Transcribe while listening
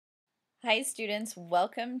Hi students,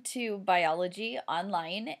 welcome to Biology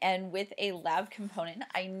Online and with a lab component.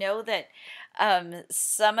 I know that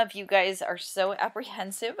some of you guys are so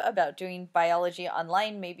apprehensive about doing biology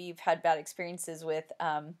online. Maybe you've had bad experiences with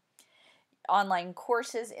online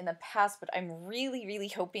courses in the past, but I'm really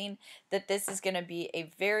hoping that this is going to be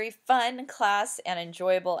a very fun class and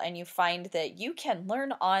enjoyable, and you find that you can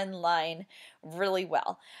learn online really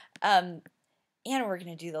well. And we're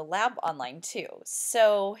going to do the lab online too.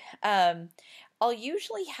 So I'll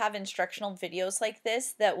usually have instructional videos like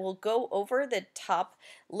this that will go over the top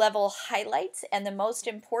level highlights and the most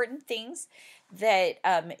important things that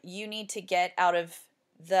you need to get out of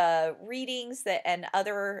the readings and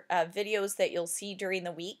other videos that you'll see during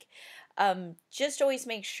the week. Just always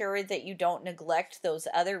make sure that you don't neglect those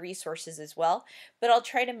other resources as well, but I'll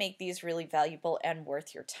try to make these really valuable and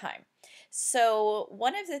worth your time. So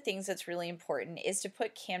one of the things that's really important is to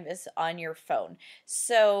put Canvas on your phone.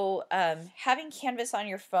 So having Canvas on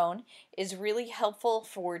your phone is really helpful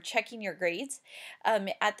for checking your grades.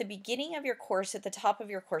 At the beginning of your course, at the top of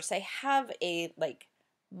your course, I have a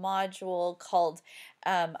module called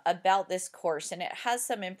about this course, and it has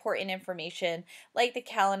some important information like the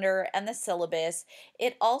calendar and the syllabus.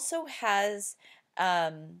 It also has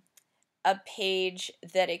a page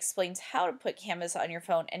that explains how to put Canvas on your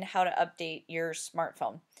phone and how to update your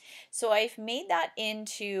smartphone. So I've made that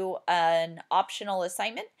into an optional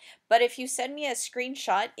assignment, but if you send me a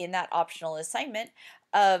screenshot in that optional assignment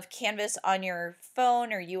of Canvas on your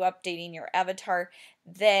phone or you updating your avatar,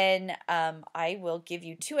 then I will give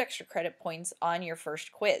you 2 extra credit points on your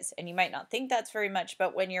first quiz. And you might not think that's very much,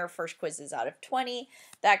 but when your first quiz is out of 20,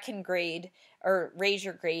 that can grade or raise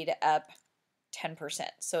your grade up 10%.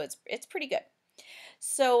 So it's pretty good.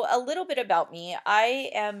 So a little bit about me. I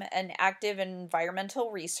am an active environmental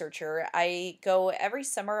researcher. I go every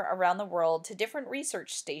summer around the world to different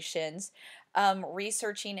research stations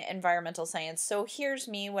researching environmental science. So here's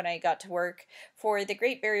me when I got to work for the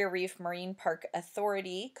Great Barrier Reef Marine Park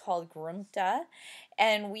Authority called GRUMTA,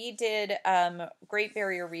 and we did Great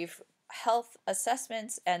Barrier Reef health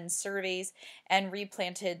assessments and surveys and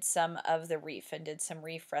replanted some of the reef and did some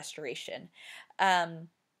reef restoration. Um,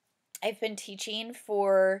 I've been teaching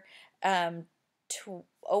for um,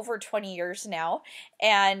 over 20 years now,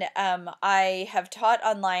 and I have taught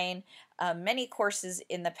online many courses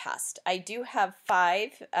in the past. I do have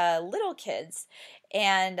 5 little kids,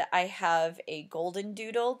 and I have a golden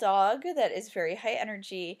doodle dog that is very high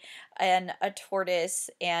energy, and a tortoise,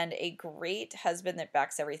 and a great husband that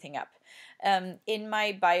backs everything up. In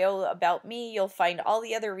my bio about me, you'll find all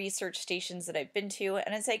the other research stations that I've been to,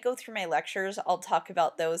 and as I go through my lectures, I'll talk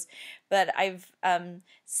about those. But I've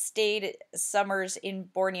stayed summers in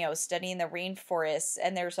Borneo studying the rainforests,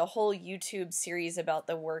 and there's a whole YouTube series about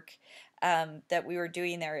the work that we were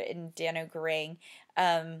doing there in Dano Garang.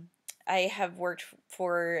 I have worked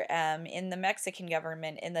for in the Mexican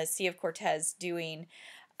government in the Sea of Cortez doing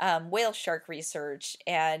whale shark research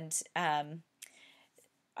and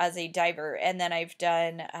as a diver, and then I've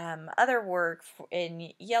done other work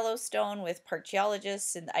in Yellowstone with park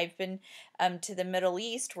geologists, and I've been to the Middle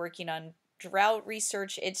East working on drought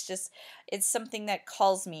research. It's something that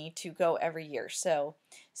calls me to go every year. So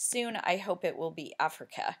soon I hope it will be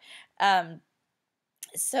Africa.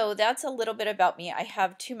 So that's a little bit about me. I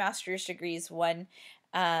have 2 master's degrees, one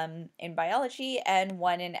in biology and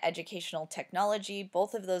one in educational technology.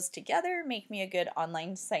 Both of those together make me a good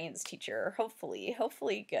online science teacher,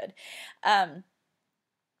 hopefully good.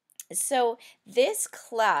 So this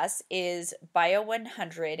class is Bio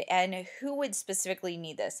 100, and who would specifically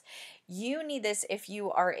need this? You need this if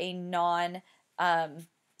you are a non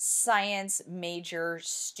science major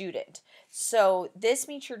student. So this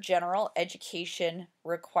meets your general education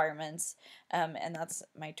requirements, and that's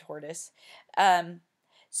my tortoise.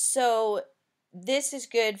 So this is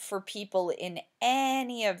good for people in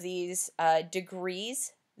any of these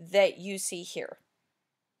degrees that you see here.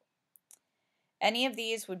 Any of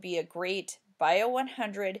these would be a great Bio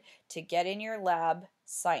 100 to get in your lab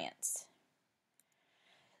science.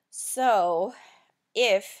 So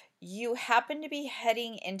if you happen to be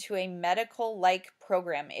heading into a medical-like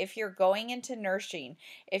program, if you're going into nursing,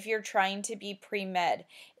 if you're trying to be pre-med,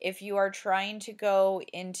 if you are trying to go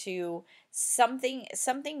into something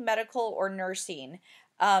medical or nursing,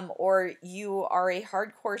 or you are a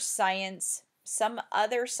hardcore science, some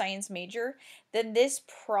other science major, then this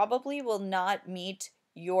probably will not meet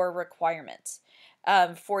your requirements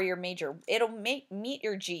for your major. It'll meet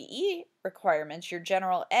your GE requirements, your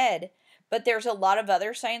general ed, but there's a lot of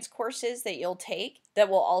other science courses that you'll take that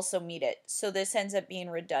will also meet it. So this ends up being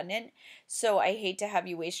redundant. So I hate to have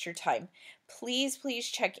you waste your time. please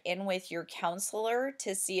check in with your counselor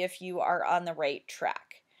to see if you are on the right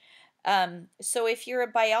track. So if you're a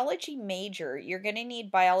biology major, you're going to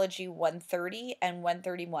need biology 130 and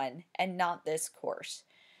 131 and not this course.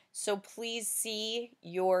 So please see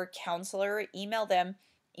your counselor, email them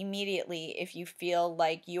immediately if you feel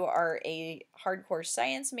like you are a hardcore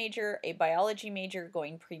science major, a biology major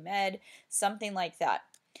going pre-med, something like that,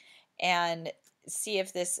 and see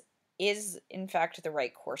if this is in fact the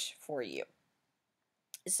right course for you.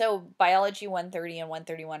 So biology 130 and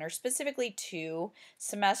 131 are specifically 2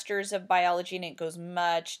 semesters of biology, and it goes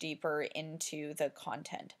much deeper into the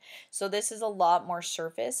content. So this is a lot more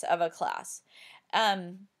surface of a class.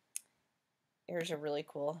 Here's a really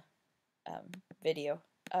cool video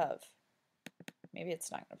of, maybe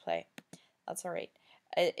it's not going to play. That's all right.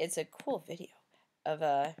 It's a cool video of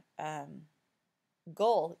a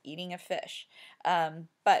gull eating a fish.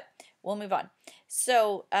 But we'll move on.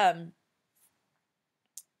 So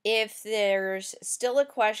if there's still a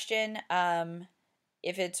question,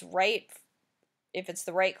 if it's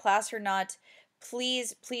the right class or not,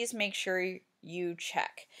 please make sure you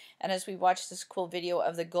check. And as we watch this cool video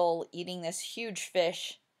of the gull eating this huge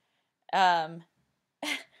fish,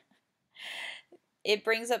 it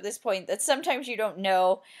brings up this point that sometimes you don't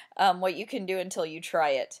know what you can do until you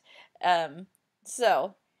try it.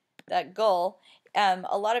 So that gull,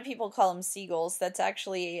 a lot of people call them seagulls. That's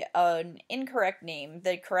actually an incorrect name.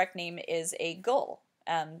 The correct name is a gull.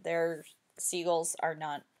 Their seagulls are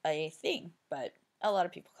not a thing, but a lot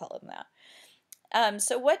of people call them that.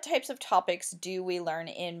 So what types of topics do we learn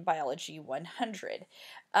in Biology 100?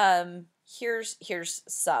 Here's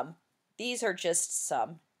some. These are just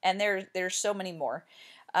some, and there's so many more.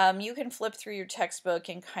 You can flip through your textbook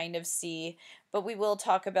and kind of see, but we will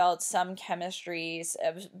talk about some chemistries,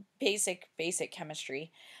 basic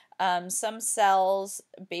chemistry, some cells,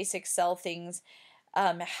 basic cell things,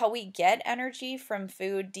 how we get energy from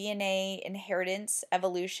food, DNA, inheritance,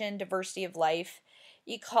 evolution, diversity of life,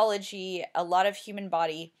 ecology, a lot of human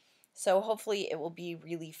body. So hopefully it will be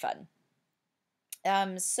really fun.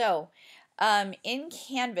 In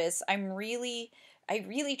Canvas, I really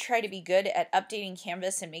try to be good at updating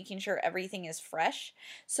Canvas and making sure everything is fresh.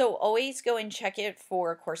 So always go and check it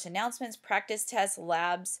for course announcements, practice tests,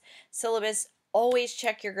 labs, syllabus. Always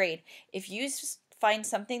check your grade. If you find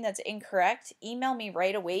something that's incorrect, email me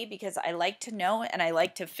right away because I like to know and I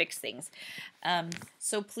like to fix things.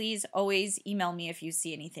 So please always email me if you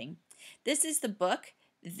see anything. This is the book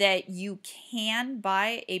that you can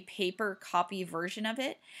buy a paper copy version of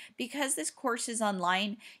it. Because this course is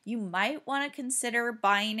online, you might want to consider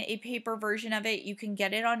buying a paper version of it. You can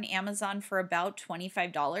get it on Amazon for about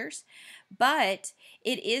 $25, but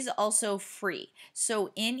it is also free.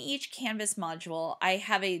 So in each Canvas module, I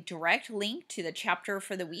have a direct link to the chapter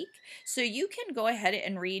for the week. So you can go ahead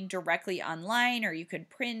and read directly online, or you could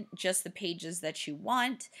print just the pages that you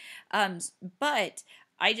want. But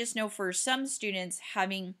I just know for some students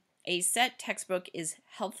having a set textbook is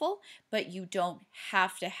helpful, but you don't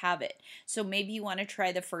have to have it. So maybe you want to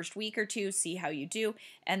try the first week or two, see how you do,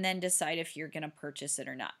 and then decide if you're going to purchase it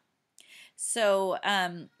or not. So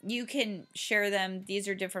you can share them. These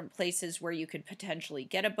are different places where you could potentially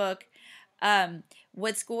get a book.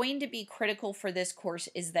 What's going to be critical for this course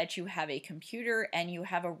is that you have a computer and you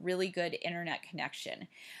have a really good internet connection,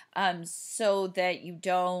 so that you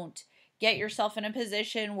don't get yourself in a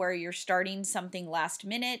position where you're starting something last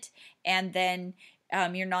minute and then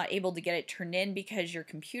you're not able to get it turned in because your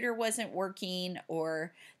computer wasn't working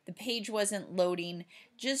or the page wasn't loading.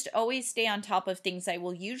 Just always stay on top of things. I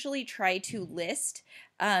will usually try to list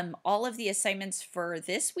all of the assignments for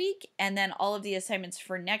this week and then all of the assignments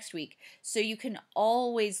for next week, so you can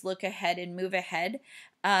always look ahead and move ahead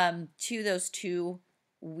to those 2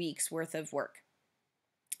 weeks worth of work.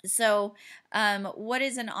 So what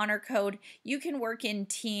is an honor code? You can work in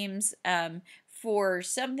teams for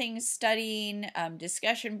some things, studying,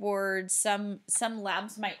 discussion boards. Some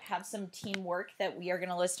labs might have some teamwork that we are going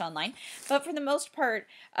to list online. But for the most part,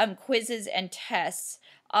 quizzes and tests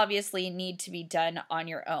obviously need to be done on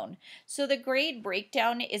your own. So the grade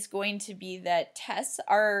breakdown is going to be that tests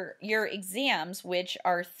are your exams, which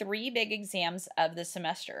are 3 big exams of the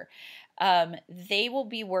semester. They will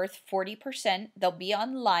be worth 40%. They'll be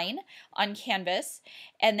online on Canvas.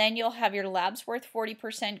 And then you'll have your labs worth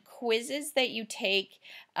 40%. Quizzes that you take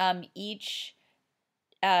each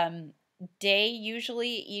day,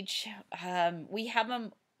 usually each, we have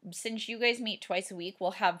them, since you guys meet twice a week,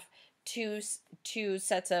 we'll have two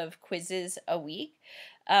sets of quizzes a week.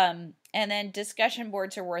 And then discussion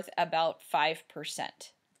boards are worth about 5%.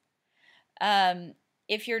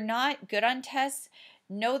 If you're not good on tests,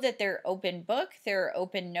 know that they're open book, they're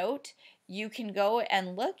open note. You can go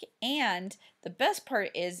and look, and the best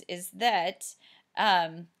part is that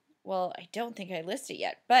well, I don't think I listed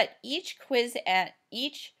yet, but each quiz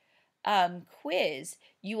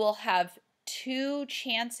you will have 2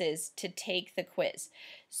 chances to take the quiz.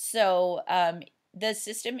 So the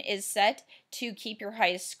system is set to keep your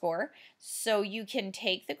highest score, so you can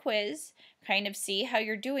take the quiz, kind of see how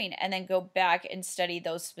you're doing, and then go back and study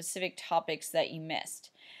those specific topics that you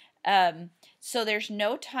missed. So there's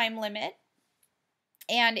no time limit.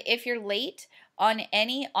 And if you're late on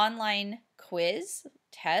any online quiz,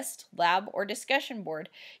 test, lab, or discussion board,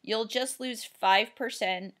 you'll just lose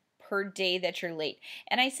 5% per day that you're late.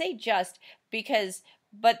 And I say just because,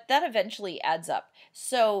 but that eventually adds up.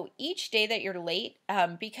 So each day that you're late,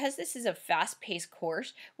 because this is a fast-paced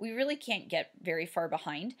course, we really can't get very far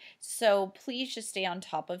behind. So please just stay on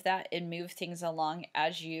top of that and move things along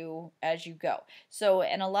as you go. So,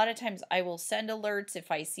 and a lot of times I will send alerts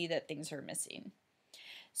if I see that things are missing.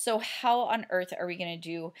 So how on earth are we going to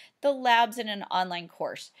do the labs in an online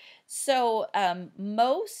course? So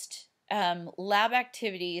most lab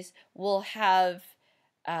activities will have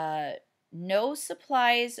no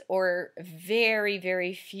supplies or very,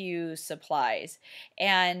 very few supplies.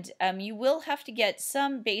 And you will have to get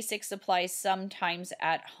some basic supplies sometimes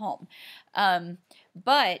at home.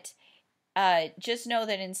 But just know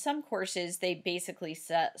that in some courses, they basically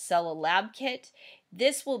sell a lab kit.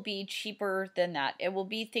 This will be cheaper than that. It will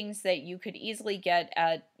be things that you could easily get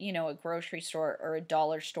at, a grocery store or a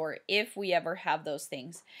dollar store if we ever have those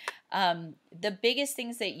things. The biggest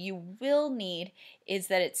things that you will need is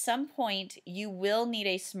that at some point you will need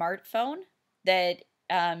a smartphone that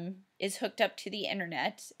is hooked up to the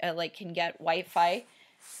internet, like can get Wi-Fi.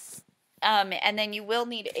 And then you will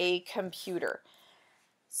need a computer.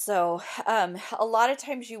 So a lot of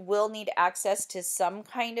times you will need access to some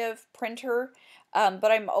kind of printer,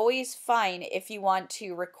 but I'm always fine if you want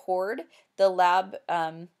to record the lab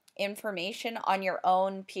information on your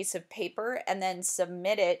own piece of paper and then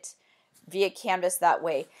submit it via Canvas that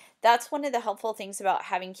way. That's one of the helpful things about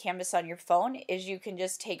having Canvas on your phone is you can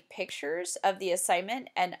just take pictures of the assignment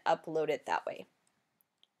and upload it that way.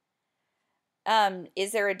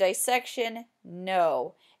 Is there a dissection?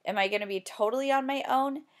 No. Am I going to be totally on my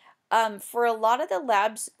own? For a lot of the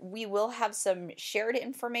labs, we will have some shared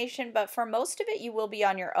information, but for most of it, you will be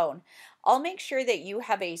on your own. I'll make sure that you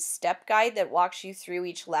have a step guide that walks you through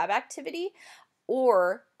each lab activity,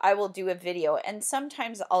 or I will do a video, and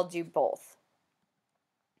sometimes I'll do both.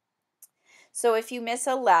 So if you miss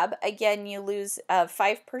a lab, again, you lose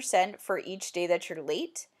 5% for each day that you're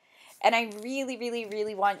late. And I really, really,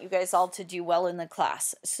 really want you guys all to do well in the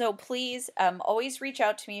class. So please always reach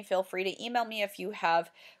out to me. Feel free to email me if you have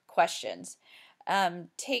questions.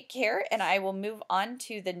 Take care, and I will move on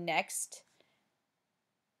to the next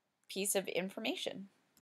piece of information.